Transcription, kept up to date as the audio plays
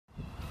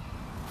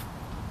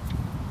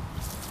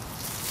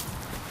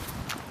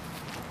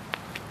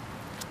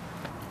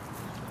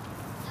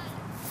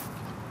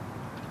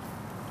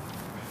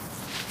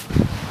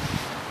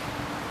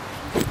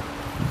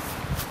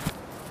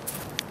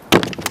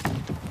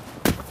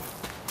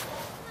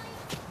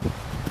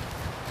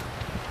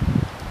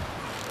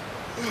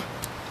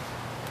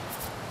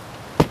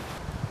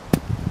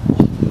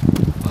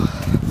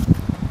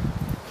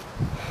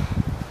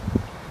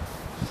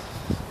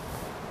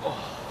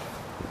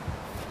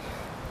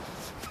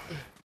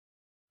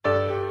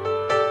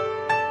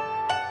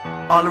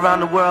all around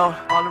the world,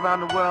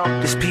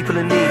 there's people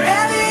in need.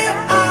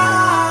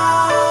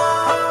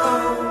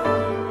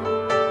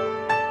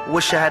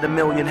 Wish I had a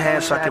million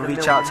hands so I could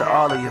reach out to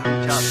all of you.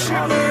 Let's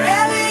go.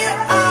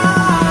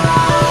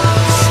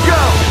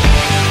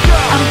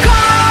 I'm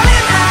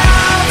calling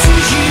out to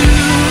you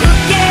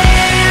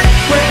again,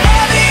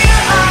 wherever you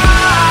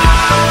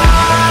are.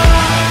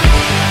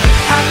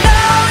 I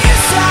know you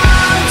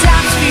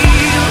sometimes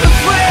feel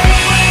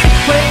afraid,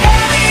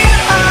 wherever you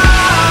are.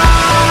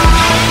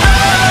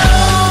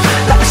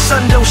 Like the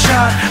sun don't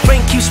shine,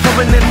 rain keeps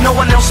pouring and no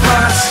one else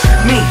minds.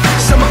 Me,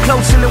 summer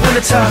clothes in the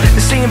wintertime.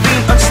 The saying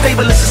being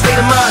unstable is a state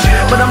of mind.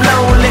 But I'm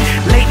lonely,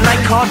 late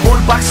night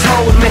cardboard box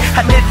hold me.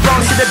 I did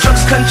wrong, see the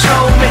drugs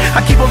control me.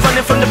 I keep on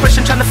running from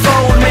depression, trying to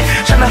fold me,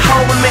 trying to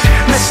hold me.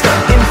 Mr.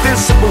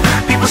 Invincible,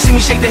 people see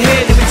me shake their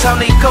head every time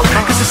they go.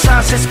 Cause the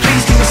sign says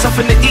please give me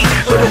something to eat.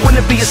 But it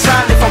wouldn't be a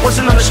sign if I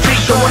wasn't on the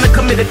street. Don't wanna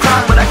commit a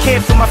crime, but I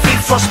can't feel my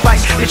feet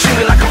frostbite. They treat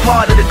me like a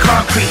part of the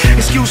concrete.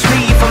 Excuse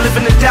me if I'm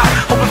living in doubt,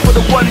 hoping for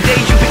the one day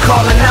you'll be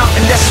calling out.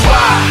 And that's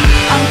why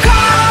I'm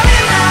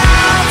calling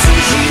out to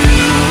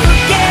you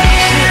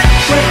again,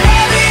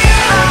 wherever you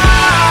are.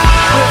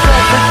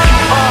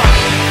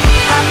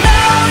 I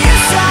know you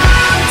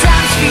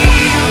sometimes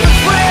feel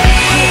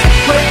afraid,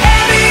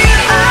 wherever you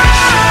are.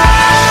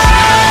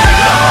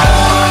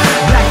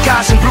 black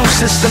guys and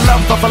bruises, the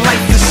love of a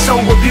life is so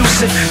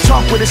abusive.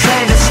 Talk with his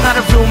hand, it's not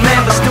a real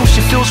man, but still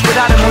she feels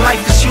without him her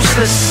life is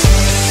useless.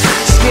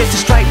 Scared to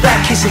strike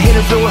back, case it hit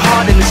her real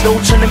hard and there's no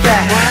turning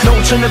back. No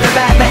turning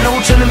back, no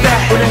turning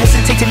back. When I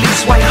hesitate to leave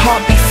this white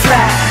heart be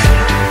flat.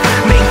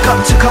 Make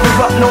up to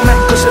cover up, no matter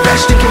cause the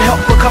rest can help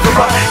but cover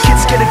up.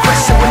 Kids get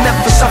aggressive, will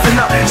never soften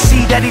up.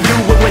 See daddy do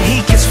it when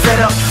he gets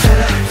fed up.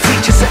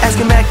 Teachers are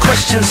asking mad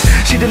questions.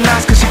 She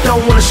denies cause she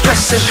don't wanna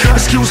stress him.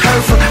 Excuse her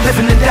for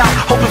living in doubt,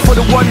 hoping for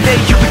the one day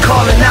you be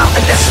calling out.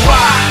 And that's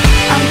why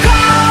I'm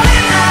calling